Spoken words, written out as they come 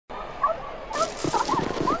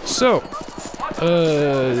So,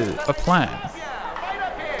 a plan.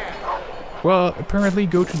 Well, apparently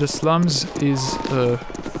go to the slums is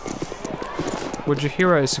what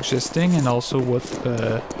Jahira is suggesting, and also what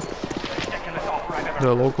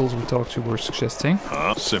the locals we talked to were suggesting.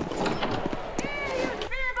 Simple.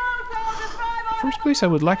 First place I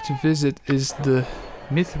would like to visit is the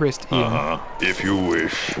Mithrest Inn. If you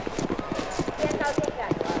wish.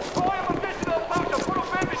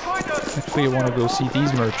 Actually, I want to go see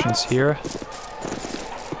these merchants here.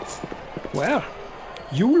 Well,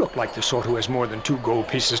 you look like the sort who has more than 2 gold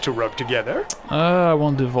pieces to rub together. I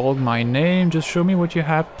won't divulge my name. Just show me what you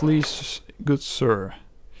have, please, good sir.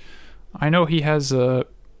 I know he has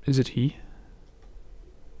is it he?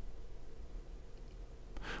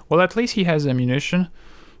 Well, at least he has ammunition,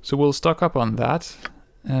 so we'll stock up on that.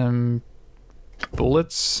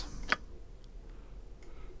 Bullets.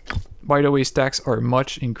 By the way, stacks are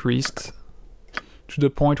much increased to the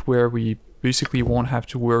point where we basically won't have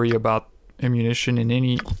to worry about ammunition in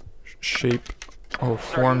any shape or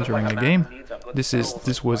form during the game.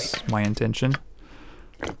 This was my intention.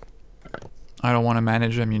 I don't want to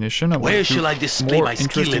manage ammunition. Where shall I display my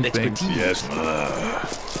skill and things. expertise? Yes.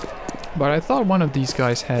 But I thought one of these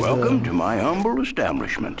guys had Welcome to my humble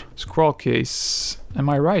establishment. scroll case. Am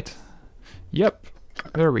I right? Yep.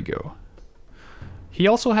 There we go. He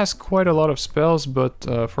also has quite a lot of spells, but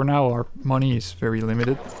for now our money is very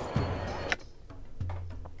limited.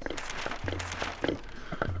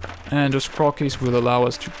 And the scroll case will allow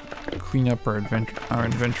us to clean up our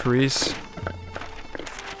inventories.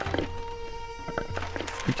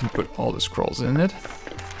 We can put all the scrolls in it.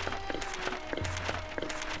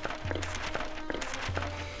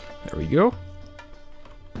 There we go.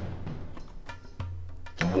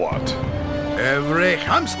 What? Every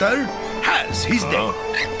hamster has his day.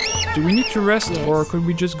 Do we need to rest, or could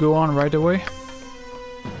we just go on right away?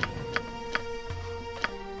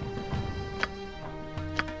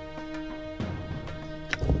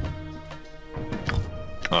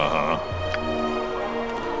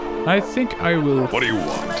 I think I will. What do you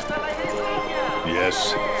want?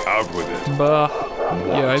 Yes, out with it. But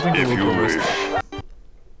yeah, I think If we will you go wish. rest.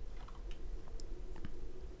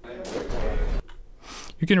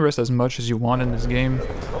 You can rest as much as you want in this game,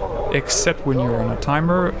 except when you're on a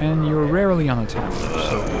timer, and you're rarely on a timer,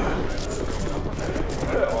 so...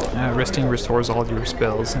 resting restores all your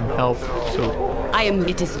spells and health, so...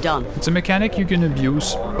 It is done. It's a mechanic you can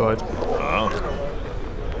abuse, but...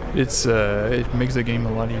 it makes the game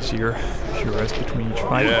a lot easier if you rest between each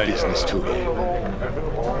fight. Yeah, Business too.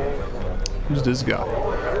 Who's this guy?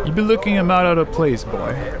 You be looking about out of place,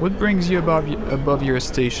 boy. What brings you above your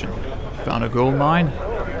station? Found a gold mine?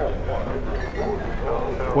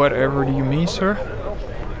 Whatever do you mean, sir?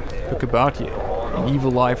 Look about you. An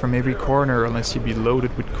evil eye from every corner unless you be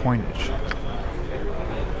loaded with coinage.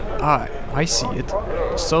 Aye, I see it.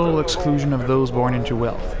 The subtle exclusion of those born into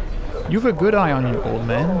wealth. You've a good eye on you, old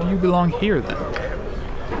man. Do you belong here, then?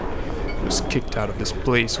 I was kicked out of this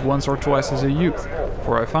place once or twice as a youth,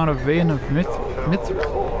 for I found a vein of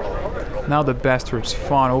mithril. Now the bastards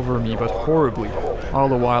fawn over me, but horribly, all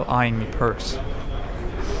the while eyeing me purse.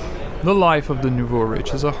 The life of the nouveau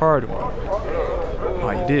rich is a hard one.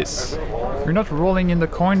 Aye, it is. You're not rolling in the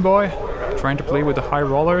coin, boy? Trying to play with the high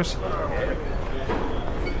rollers?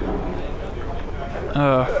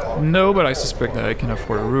 No, but I suspect that I can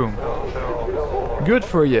afford a room. Good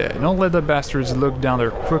for ya. Don't let the bastards look down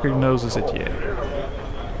their crooked noses at ya.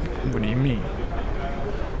 What do you mean?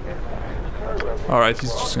 Alright,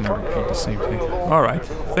 he's just gonna repeat the same thing. Alright,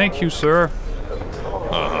 thank you, sir.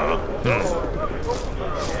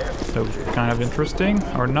 That was kind of interesting,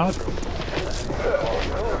 or not?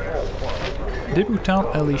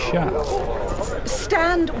 Débutant Elisha.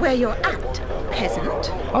 Stand where you're at, peasant.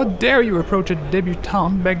 How dare you approach a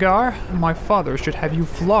debutante, Begar? My father should have you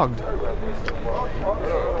flogged.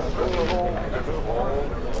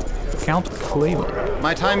 Count Clayman.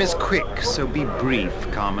 My time is quick, so be brief,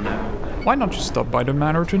 commoner. Why not just stop by the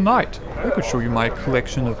manor tonight? I could show you my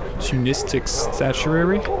collection of Sunistic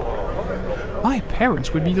statuary. My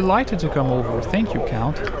parents would be delighted to come over, thank you,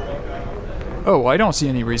 Count. Oh, I don't see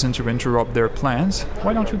any reason to interrupt their plans.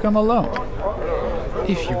 Why don't you come alone?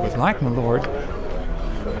 If you would like, my lord.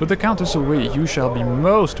 With the Countess away, you shall be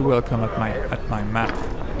most welcome at my manor.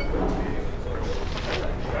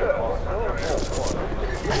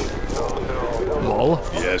 Lol.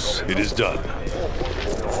 Yes, it is done.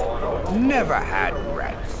 Never had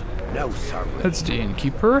rats. No, sir. That's the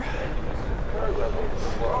innkeeper.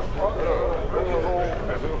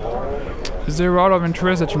 Is there a lot of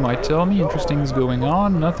interest that you might tell me? Interesting is going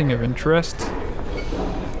on, nothing of interest.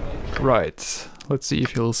 Right. Let's see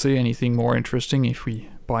if he'll say anything more interesting if we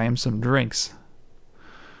buy him some drinks.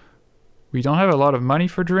 We don't have a lot of money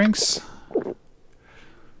for drinks.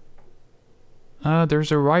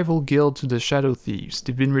 There's a rival guild to the Shadow Thieves.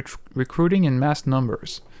 They've been recruiting in mass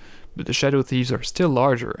numbers. But the Shadow Thieves are still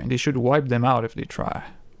larger, and they should wipe them out if they try.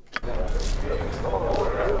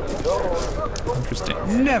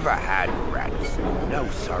 Interesting. Never had rats. No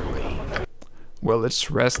sorry. Well, let's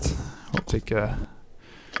rest. We'll take the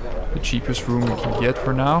cheapest room we can get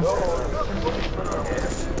for now.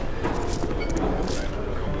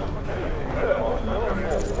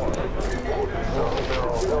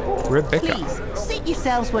 Rebecca. Please, seat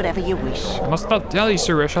yourselves whatever you wish. I must not tell you,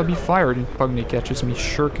 sir, I shall be fired if Pugny catches me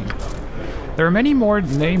shirking. There are many more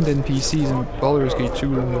named NPCs in Baldur's Gate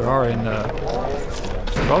 2 than there are in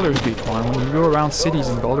Baldur's Gate 1. When you go around cities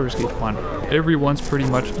in Baldur's Gate 1, everyone's pretty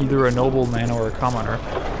much either a nobleman or a commoner.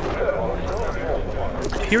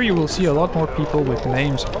 Here you will see a lot more people with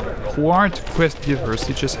names who aren't quest givers,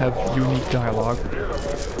 they just have unique dialogue.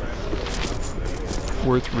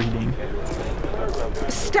 Worth reading.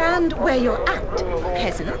 Stand where you're at,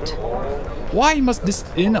 peasant. Why must this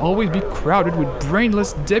inn always be crowded with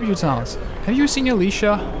brainless debutantes? Have you seen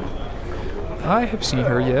Alicia? I have seen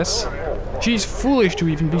her, yes. She's foolish to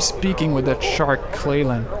even be speaking with that shark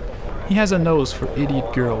Claylan. He has a nose for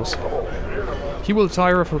idiot girls. He will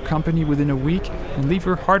tire of her company within a week and leave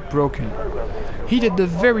her heartbroken. He did the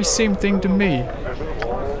very same thing to me.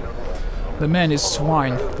 The man is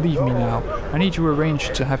swine. Leave me now. I need to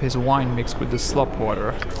arrange to have his wine mixed with the slop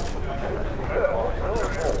water.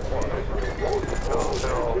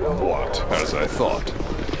 What, as I thought?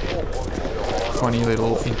 Funny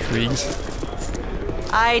little intrigues.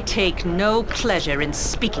 I take no pleasure in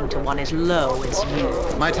speaking to one as low as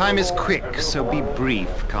you. My time is quick, so be brief,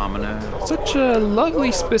 commoner. Such a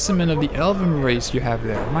lovely specimen of the elven race you have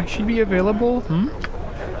there. Might she be available?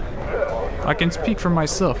 I can speak for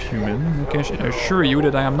myself, human. I can assure you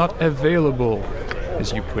that I am not available,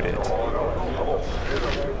 as you put it.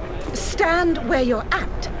 Stand where you're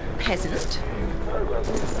at, peasant.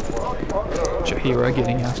 Jahira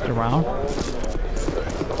getting asked around.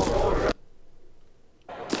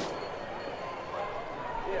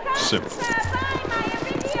 Simple.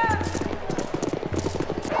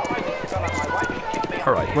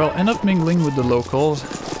 Alright, well, enough mingling with the locals.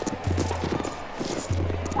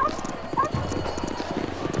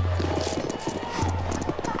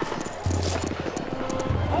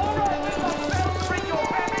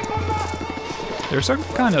 There's some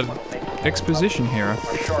kind of exposition here.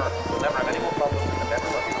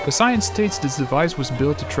 The science states this device was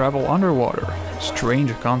built to travel underwater.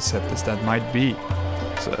 Strange a concept as that might be.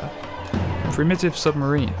 It's a primitive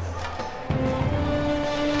submarine.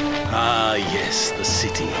 Ah, yes, the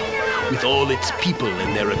city. With all its people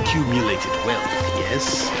and their accumulated wealth,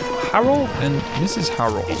 yes? Harold and Mrs.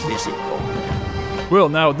 Harold. Is this it? Well,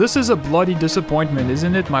 now, this is a bloody disappointment,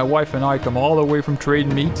 isn't it? My wife and I come all the way from Trade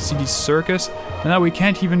Meat to see this circus, and now we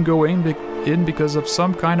can't even go in because of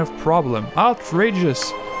some kind of problem.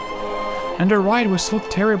 Outrageous! And the ride was so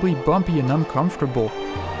terribly bumpy and uncomfortable.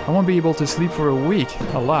 I won't be able to sleep for a week,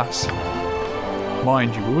 alas.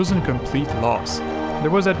 Mind you, it wasn't a complete loss. There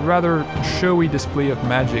was that rather showy display of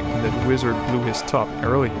magic when that wizard blew his top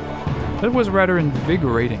earlier. That was rather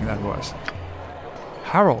invigorating, that was.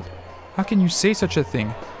 Harold, how can you say such a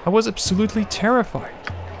thing? I was absolutely terrified.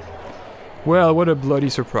 Well, what a bloody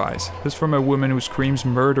surprise. This from a woman who screams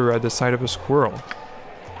murder at the sight of a squirrel.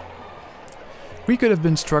 We could have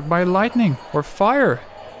been struck by lightning or fire.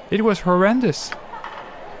 It was horrendous.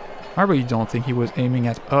 I really don't think he was aiming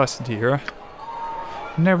at us, dear.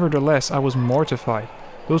 Nevertheless, I was mortified.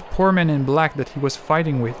 Those poor men in black that he was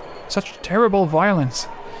fighting with. Such terrible violence.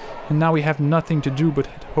 And now we have nothing to do but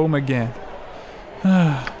head home again.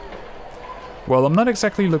 Well, I'm not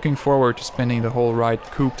exactly looking forward to spending the whole ride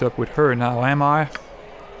cooped up with her now, am I?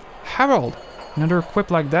 Harold! Another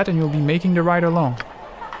quip like that and you'll be making the ride alone.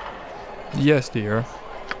 Yes, dear.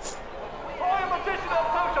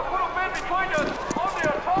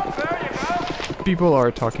 People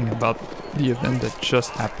are talking about the event that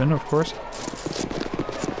just happened, of course.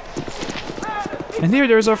 And here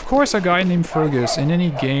there's of course a guy named Fergus. In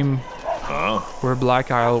any game where Black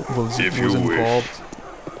Isle was involved,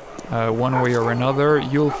 one way or another,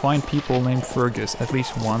 you'll find people named Fergus, at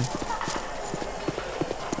least one.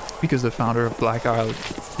 Because the founder of Black Isle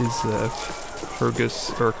is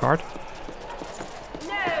Fergus Urquhart.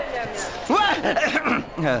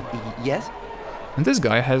 Yes? And this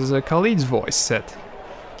guy has Khalid's voice set.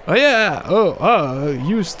 Oh yeah,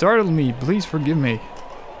 you startled me, please forgive me.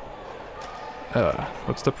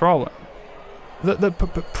 What's the problem? The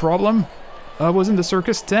problem? I was in the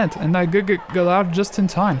circus tent and I got out just in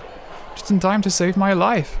time. Just in time to save my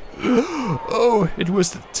life. Oh, it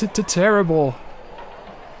was terrible.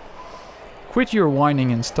 Quit your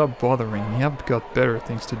whining and stop bothering me. I've got better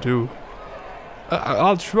things to do.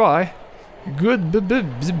 I'll try. Good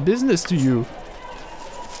business to you.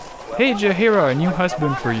 Hey Jaheira, a new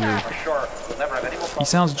husband for you. He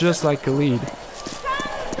sounds just like Khalid.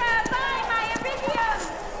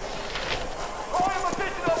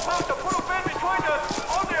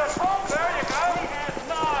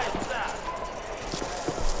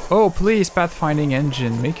 Oh, please, pathfinding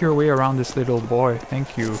engine, make your way around this little boy.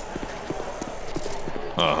 Thank you.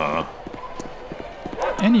 Uh-huh.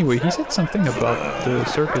 Anyway, he said something about the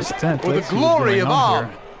circus tent. For the Let's see what's glory going of on all.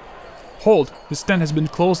 here. Hold! This tent has been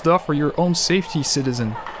closed off for your own safety,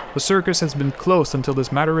 citizen. The circus has been closed until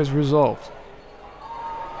this matter is resolved.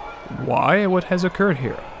 Why? What has occurred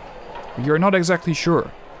here? We are not exactly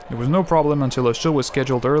sure. There was no problem until a show was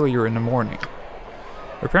scheduled earlier in the morning.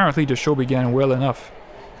 Apparently the show began well enough.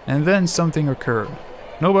 And then something occurred.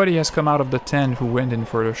 Nobody has come out of the tent who went in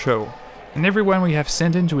for the show. And everyone we have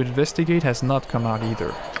sent in to investigate has not come out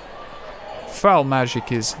either. Foul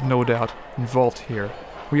magic is, no doubt, involved here.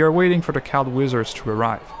 We are waiting for the Cloud Wizards to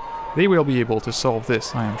arrive. They will be able to solve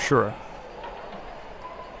this, I am sure.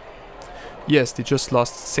 Yes, they just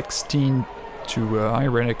lost 16 to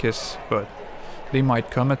Irenicus, but they might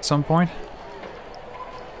come at some point.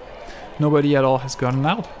 Nobody at all has gotten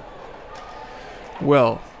out.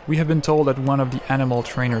 Well, we have been told that one of the animal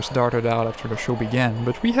trainers darted out after the show began,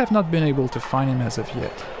 but we have not been able to find him as of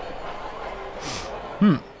yet.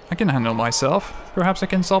 I can handle myself. Perhaps I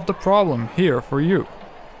can solve the problem here for you.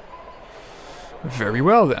 Very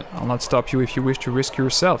well then, I'll not stop you if you wish to risk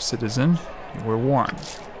yourself, citizen. You were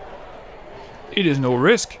warned. It is no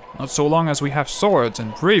risk, not so long as we have swords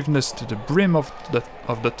and braveness to the brim of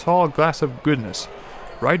the tall glass of goodness.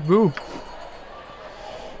 Right, Boo?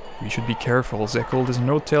 We should be careful, Zekel. There's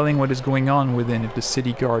no telling what is going on within if the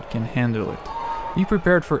city guard can handle it. Be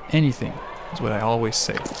prepared for anything, is what I always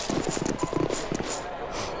say.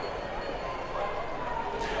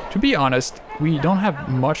 To be honest, we don't have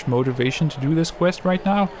much motivation to do this quest right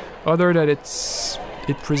now, other than it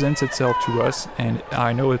presents itself to us, and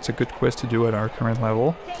I know it's a good quest to do at our current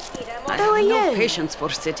level. I have no patience for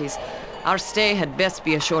cities. Our stay had best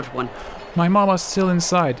be a short one. My mama's still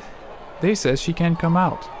inside. They says she can't come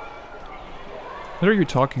out. What are you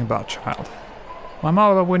talking about, child? My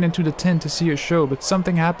mama went into the tent to see a show, but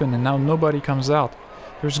something happened and now nobody comes out.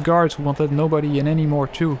 There's guards who won't let nobody in anymore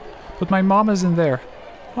too. But my mama's in there.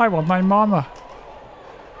 I want my mama.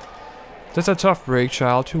 That's a tough break,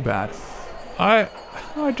 child. Too bad. I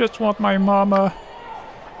just want my mama.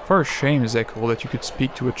 For shame, Zekel, that you could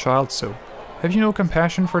speak to a child so. Have you no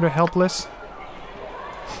compassion for the helpless?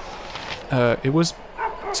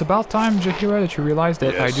 It's about time, Jaheira, that you realize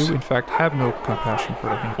that Yes. I do, in fact, have no compassion for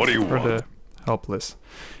the What do you want? the helpless.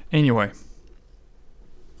 Anyway,